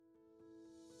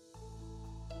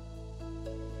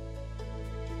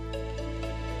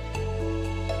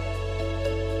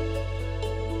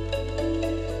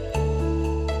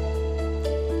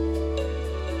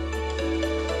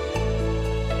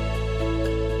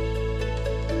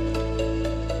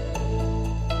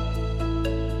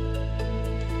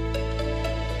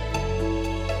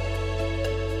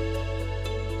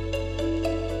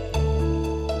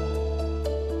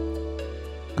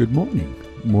Good morning.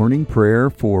 Morning prayer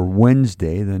for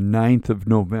Wednesday, the 9th of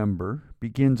November,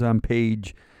 begins on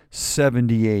page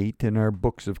 78 in our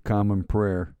Books of Common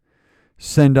Prayer.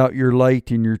 Send out your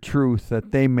light and your truth,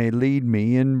 that they may lead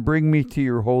me, and bring me to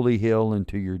your holy hill and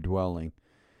to your dwelling.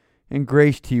 And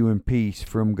grace to you and peace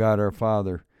from God our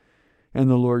Father and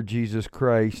the Lord Jesus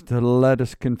Christ. Let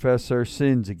us confess our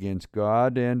sins against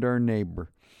God and our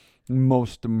neighbor.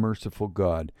 Most merciful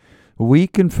God, we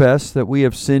confess that we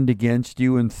have sinned against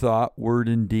you in thought, word,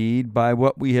 and deed, by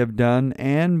what we have done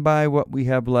and by what we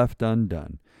have left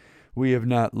undone. We have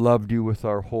not loved you with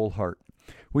our whole heart.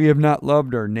 We have not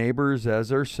loved our neighbors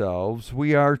as ourselves.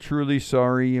 We are truly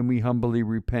sorry, and we humbly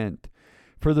repent.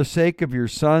 For the sake of your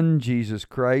Son, Jesus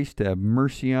Christ, have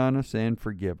mercy on us and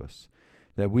forgive us,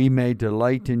 that we may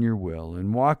delight in your will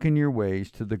and walk in your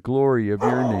ways to the glory of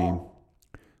your name.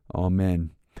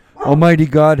 Amen. Almighty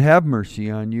God, have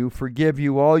mercy on you, forgive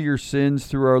you all your sins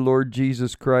through our Lord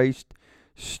Jesus Christ,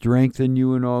 strengthen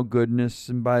you in all goodness,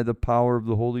 and by the power of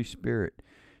the Holy Spirit,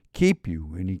 keep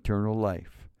you in eternal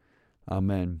life.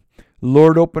 Amen.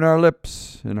 Lord, open our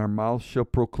lips, and our mouths shall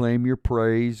proclaim your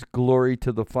praise. Glory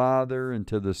to the Father, and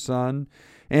to the Son,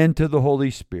 and to the Holy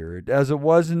Spirit, as it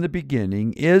was in the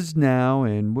beginning, is now,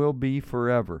 and will be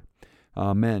forever.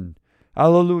 Amen.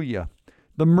 Alleluia.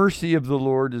 The mercy of the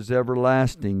Lord is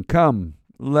everlasting. Come,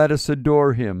 let us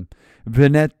adore him.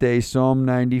 Venite, Psalm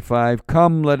 95.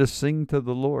 Come, let us sing to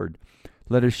the Lord.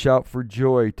 Let us shout for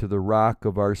joy to the rock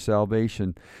of our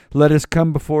salvation. Let us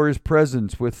come before his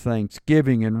presence with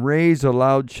thanksgiving and raise a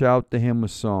loud shout to him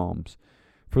with psalms.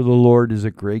 For the Lord is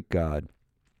a great God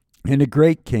and a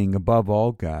great King above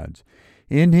all gods.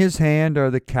 In his hand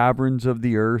are the caverns of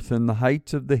the earth, and the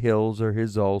heights of the hills are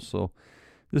his also.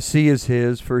 The sea is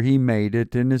his, for he made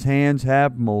it, and his hands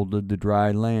have molded the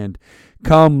dry land.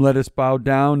 Come, let us bow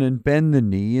down and bend the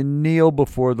knee, and kneel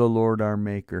before the Lord our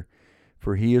Maker.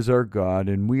 For he is our God,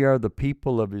 and we are the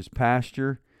people of his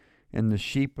pasture, and the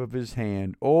sheep of his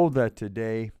hand. Oh, that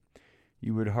today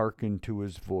you would hearken to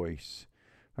his voice.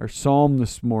 Our psalm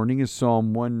this morning is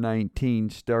Psalm 119,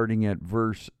 starting at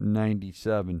verse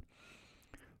 97.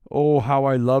 Oh, how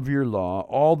I love your law!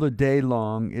 All the day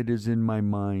long it is in my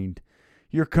mind.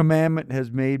 Your commandment has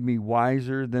made me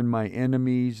wiser than my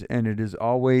enemies, and it is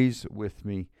always with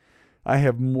me. I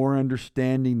have more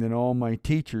understanding than all my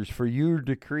teachers, for your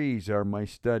decrees are my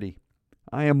study.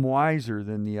 I am wiser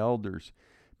than the elders,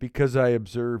 because I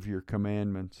observe your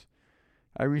commandments.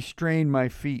 I restrain my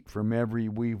feet from every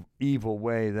evil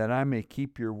way, that I may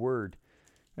keep your word.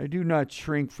 I do not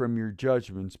shrink from your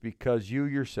judgments, because you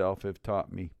yourself have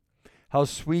taught me. How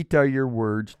sweet are your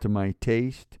words to my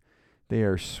taste! They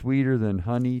are sweeter than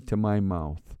honey to my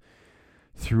mouth.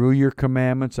 Through your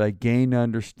commandments I gain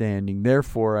understanding.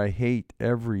 Therefore I hate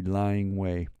every lying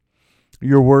way.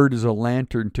 Your word is a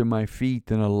lantern to my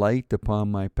feet and a light upon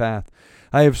my path.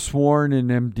 I have sworn and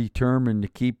am determined to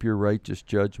keep your righteous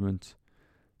judgments.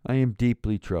 I am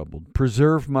deeply troubled.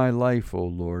 Preserve my life, O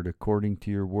Lord, according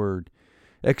to your word.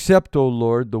 Accept, O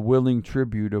Lord, the willing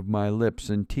tribute of my lips,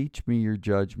 and teach me your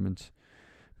judgments.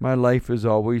 My life is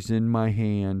always in my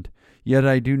hand, yet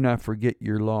I do not forget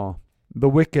your law. The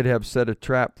wicked have set a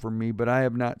trap for me, but I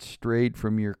have not strayed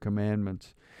from your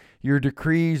commandments. Your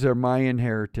decrees are my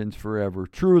inheritance forever.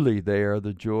 Truly, they are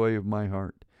the joy of my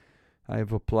heart. I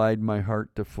have applied my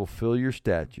heart to fulfill your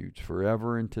statutes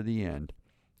forever and to the end.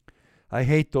 I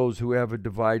hate those who have a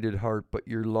divided heart, but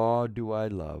your law do I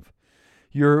love.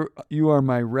 You are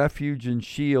my refuge and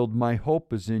shield. My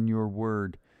hope is in your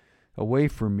word. Away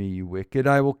from me, you wicked.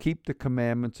 I will keep the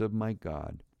commandments of my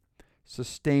God.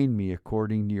 Sustain me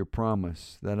according to your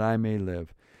promise, that I may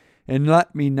live, and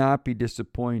let me not be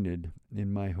disappointed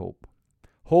in my hope.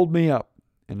 Hold me up,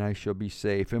 and I shall be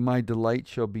safe, and my delight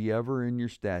shall be ever in your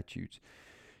statutes.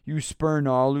 You spurn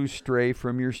all who stray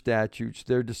from your statutes.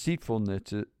 Their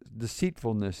deceitfulness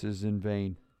is in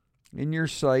vain. In your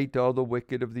sight all the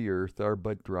wicked of the earth are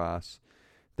but dross.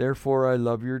 Therefore I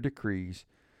love your decrees.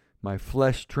 My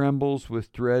flesh trembles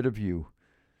with dread of you.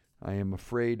 I am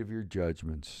afraid of your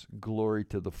judgments. Glory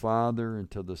to the Father, and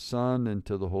to the Son, and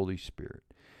to the Holy Spirit,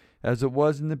 as it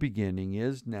was in the beginning,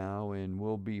 is now, and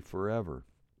will be forever.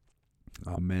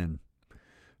 Amen.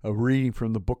 A reading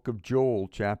from the book of Joel,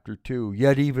 chapter 2.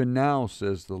 Yet even now,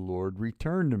 says the Lord,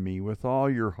 return to me with all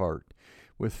your heart,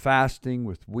 with fasting,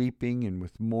 with weeping, and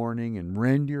with mourning, and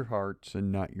rend your hearts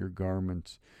and not your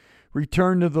garments.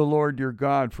 Return to the Lord your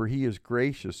God, for he is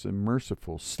gracious and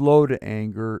merciful, slow to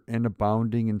anger, and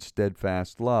abounding in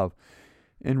steadfast love,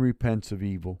 and repents of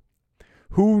evil.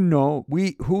 Who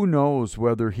knows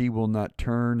whether he will not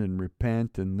turn and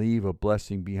repent and leave a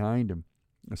blessing behind him?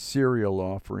 a cereal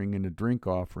offering and a drink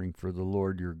offering for the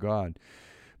Lord your God.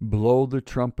 Blow the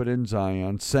trumpet in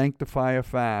Zion, sanctify a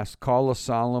fast, call a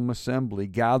solemn assembly,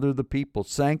 gather the people,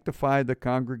 sanctify the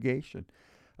congregation,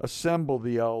 assemble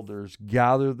the elders,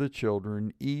 gather the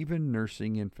children, even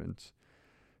nursing infants.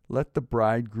 Let the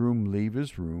bridegroom leave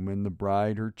his room and the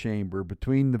bride her chamber.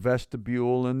 Between the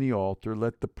vestibule and the altar,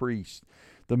 let the priests,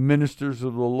 the ministers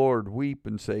of the Lord, weep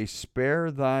and say,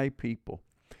 Spare thy people,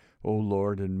 O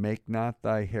Lord, and make not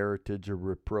thy heritage a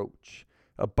reproach,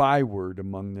 a byword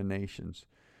among the nations.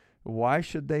 Why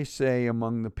should they say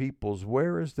among the peoples,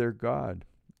 Where is their God?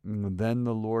 And then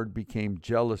the Lord became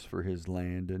jealous for his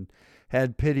land and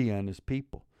had pity on his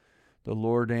people. The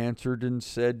Lord answered and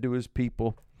said to his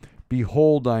people,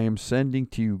 Behold, I am sending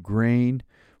to you grain,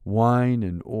 wine,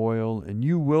 and oil, and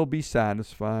you will be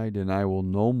satisfied, and I will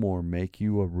no more make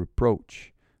you a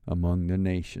reproach among the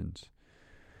nations.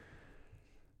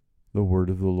 The word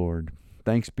of the Lord.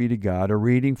 Thanks be to God. A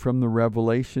reading from the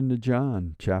Revelation to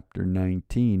John, chapter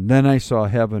 19. Then I saw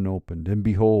heaven opened, and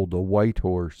behold, a white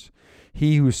horse.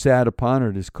 He who sat upon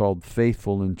it is called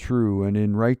Faithful and True, and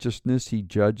in righteousness he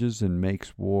judges and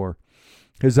makes war.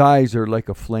 His eyes are like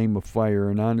a flame of fire,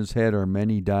 and on his head are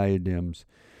many diadems.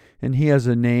 And he has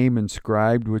a name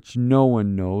inscribed which no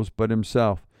one knows but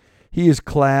himself. He is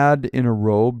clad in a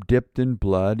robe dipped in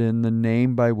blood, and the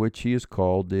name by which he is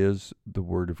called is the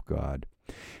Word of God.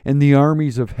 And the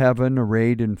armies of heaven,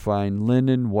 arrayed in fine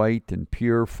linen, white and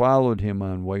pure, followed him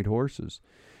on white horses.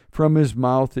 From his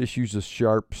mouth issues a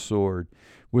sharp sword,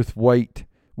 with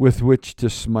which to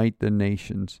smite the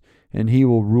nations, and he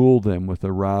will rule them with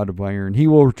a rod of iron. He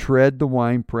will tread the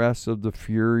winepress of the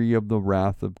fury of the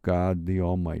wrath of God the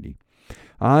Almighty.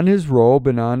 On his robe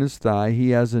and on his thigh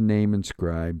he has a name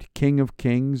inscribed, King of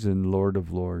Kings and Lord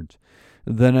of Lords.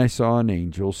 Then I saw an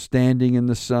angel standing in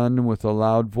the sun, and with a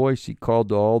loud voice he called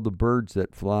to all the birds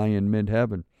that fly in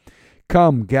mid-heaven,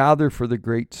 Come, gather for the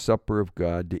great supper of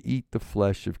God, to eat the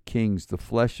flesh of kings, the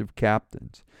flesh of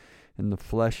captains, and the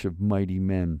flesh of mighty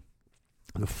men,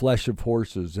 the flesh of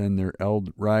horses and their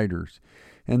riders,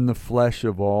 and the flesh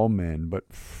of all men, but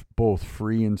both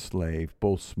free and slave,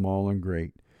 both small and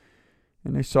great.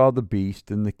 And I saw the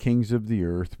beast and the kings of the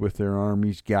earth with their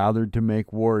armies gathered to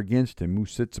make war against him who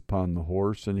sits upon the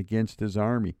horse and against his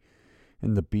army.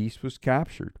 And the beast was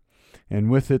captured, and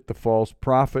with it the false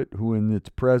prophet who in its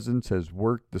presence has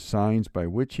worked the signs by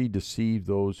which he deceived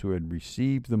those who had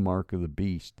received the mark of the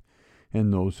beast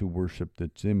and those who worshipped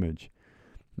its image.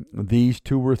 These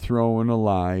two were thrown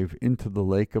alive into the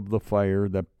lake of the fire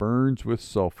that burns with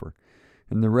sulfur,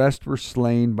 and the rest were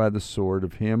slain by the sword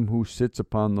of him who sits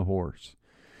upon the horse,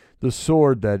 the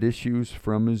sword that issues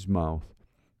from his mouth,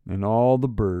 and all the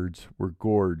birds were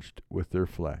gorged with their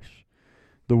flesh.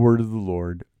 The word of the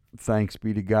Lord. Thanks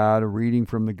be to God. A reading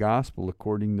from the Gospel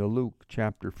according to Luke,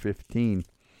 chapter 15.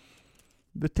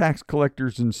 The tax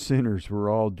collectors and sinners were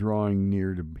all drawing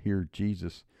near to hear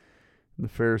Jesus. The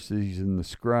Pharisees and the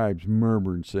scribes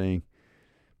murmured, saying,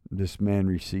 This man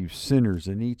receives sinners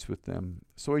and eats with them.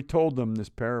 So he told them this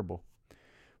parable.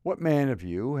 What man of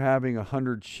you, having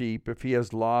 100 sheep, if he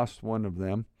has lost one of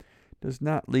them, does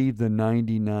not leave the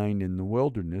 99 in the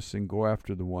wilderness and go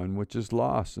after the one which is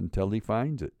lost until he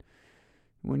finds it?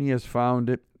 When he has found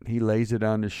it, he lays it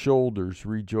on his shoulders,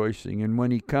 rejoicing. And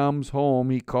when he comes home,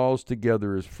 he calls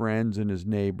together his friends and his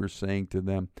neighbors, saying to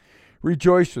them,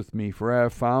 Rejoice with me, for I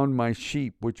have found my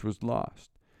sheep which was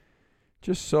lost.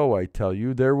 Just so, I tell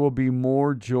you, there will be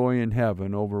more joy in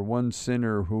heaven over one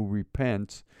sinner who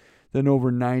repents than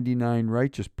over 99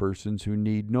 righteous persons who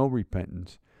need no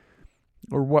repentance.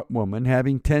 Or what woman,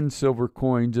 having 10 silver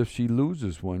coins, if she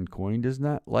loses one coin, does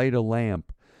not light a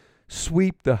lamp,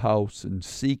 sweep the house, and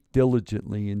seek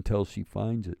diligently until she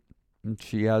finds it? And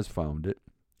she has found it.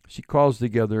 She calls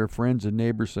together her friends and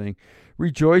neighbors, saying,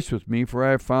 Rejoice with me, for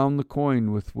I have found the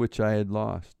coin with which I had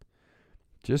lost.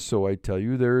 Just so, I tell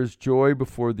you, there is joy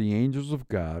before the angels of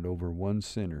God over one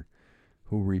sinner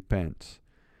who repents.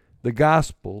 The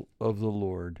Gospel of the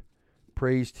Lord.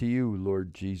 Praise to you,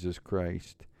 Lord Jesus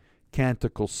Christ.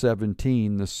 Canticle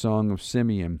 17, the Song of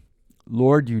Simeon.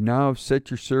 Lord, you now have set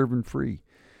your servant free,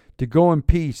 to go in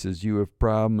peace as you have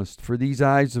promised, for these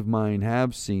eyes of mine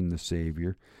have seen the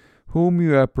Savior, whom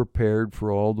you have prepared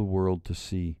for all the world to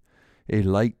see, a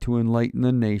light to enlighten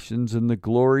the nations and the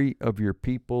glory of your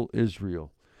people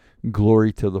Israel.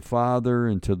 Glory to the Father,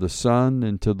 and to the Son,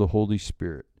 and to the Holy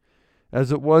Spirit,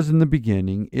 as it was in the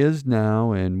beginning, is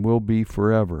now, and will be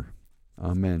forever.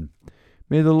 Amen.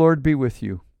 May the Lord be with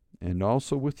you, and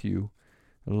also with you.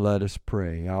 Let us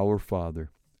pray. Our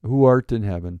Father, who art in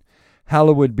heaven,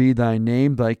 hallowed be thy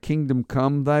name. Thy kingdom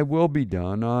come, thy will be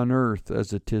done, on earth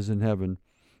as it is in heaven.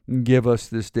 Give us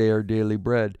this day our daily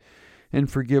bread, and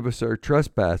forgive us our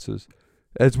trespasses,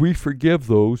 as we forgive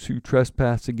those who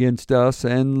trespass against us.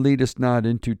 And lead us not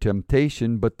into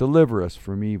temptation, but deliver us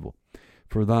from evil.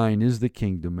 For thine is the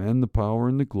kingdom, and the power,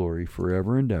 and the glory,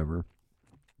 forever and ever.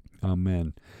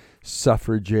 Amen.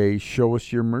 Suffrage. Show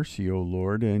us your mercy, O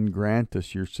Lord, and grant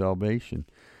us your salvation.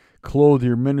 Clothe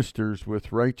your ministers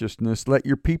with righteousness. Let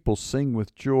your people sing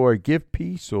with joy. Give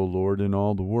peace, O Lord, in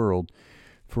all the world.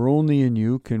 For only in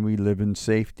you can we live in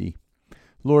safety.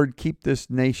 Lord, keep this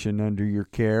nation under your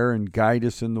care, and guide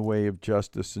us in the way of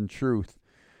justice and truth.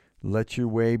 Let your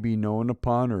way be known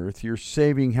upon earth, your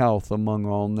saving health among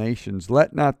all nations.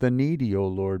 Let not the needy, O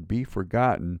Lord, be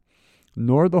forgotten,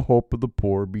 nor the hope of the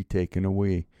poor be taken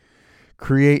away.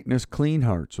 Create in us clean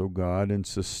hearts, O God, and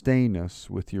sustain us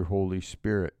with your Holy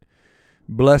Spirit.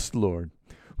 Blessed Lord,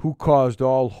 who caused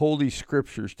all holy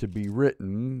scriptures to be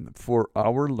written for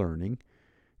our learning,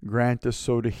 grant us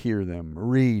so to hear them,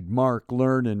 read, mark,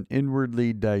 learn, and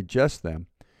inwardly digest them,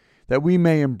 that we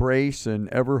may embrace and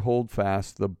ever hold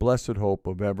fast the blessed hope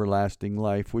of everlasting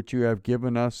life, which you have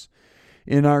given us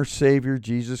in our Savior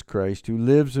Jesus Christ, who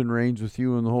lives and reigns with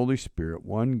you in the Holy Spirit,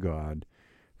 one God,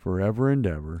 forever and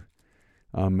ever.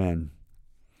 Amen.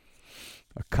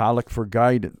 A collect for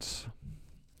guidance.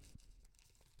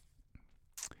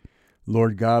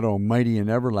 Lord God, almighty and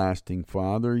everlasting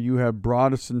Father, you have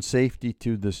brought us in safety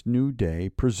to this new day.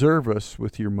 Preserve us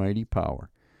with your mighty power,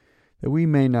 that we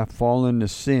may not fall into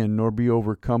sin nor be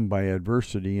overcome by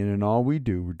adversity, and in all we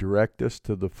do, direct us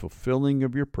to the fulfilling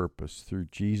of your purpose through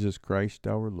Jesus Christ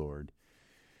our Lord.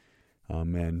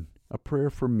 Amen. A prayer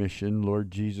for mission.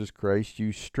 Lord Jesus Christ,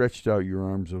 you stretched out your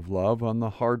arms of love on the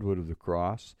hardwood of the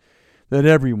cross, that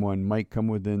everyone might come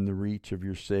within the reach of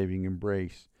your saving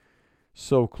embrace.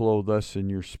 So clothe us in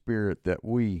your Spirit, that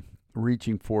we,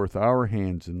 reaching forth our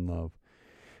hands in love,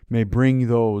 may bring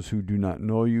those who do not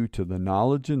know you to the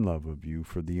knowledge and love of you,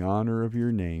 for the honor of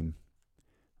your name.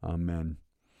 Amen.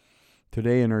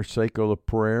 Today in our cycle of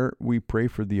prayer, we pray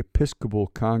for the Episcopal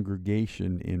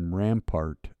congregation in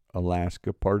Rampart,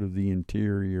 Alaska, part of the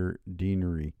Interior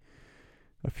Deanery.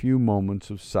 A few moments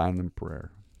of silent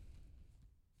prayer.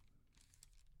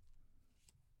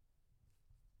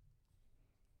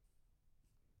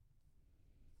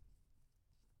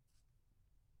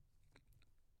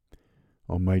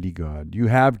 Almighty God, you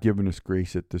have given us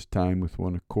grace at this time with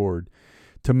one accord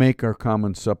to make our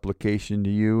common supplication to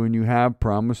you, and you have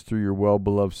promised through your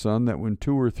well-beloved Son that when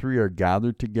 2 or 3 are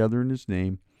gathered together in his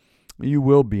name, you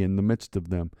will be in the midst of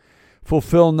them.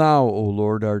 Fulfill now, O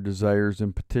Lord, our desires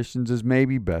and petitions as may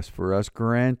be best for us,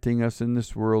 granting us in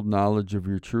this world knowledge of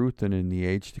your truth, and in the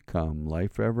age to come,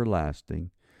 life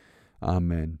everlasting.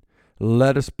 Amen.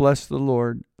 Let us bless the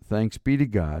Lord. Thanks be to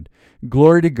God.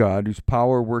 Glory to God, whose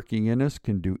power working in us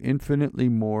can do infinitely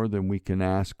more than we can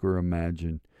ask or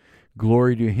imagine.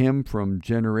 Glory to him from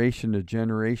generation to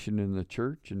generation in the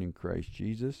church and in Christ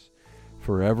Jesus,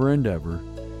 forever and ever.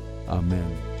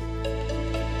 Amen.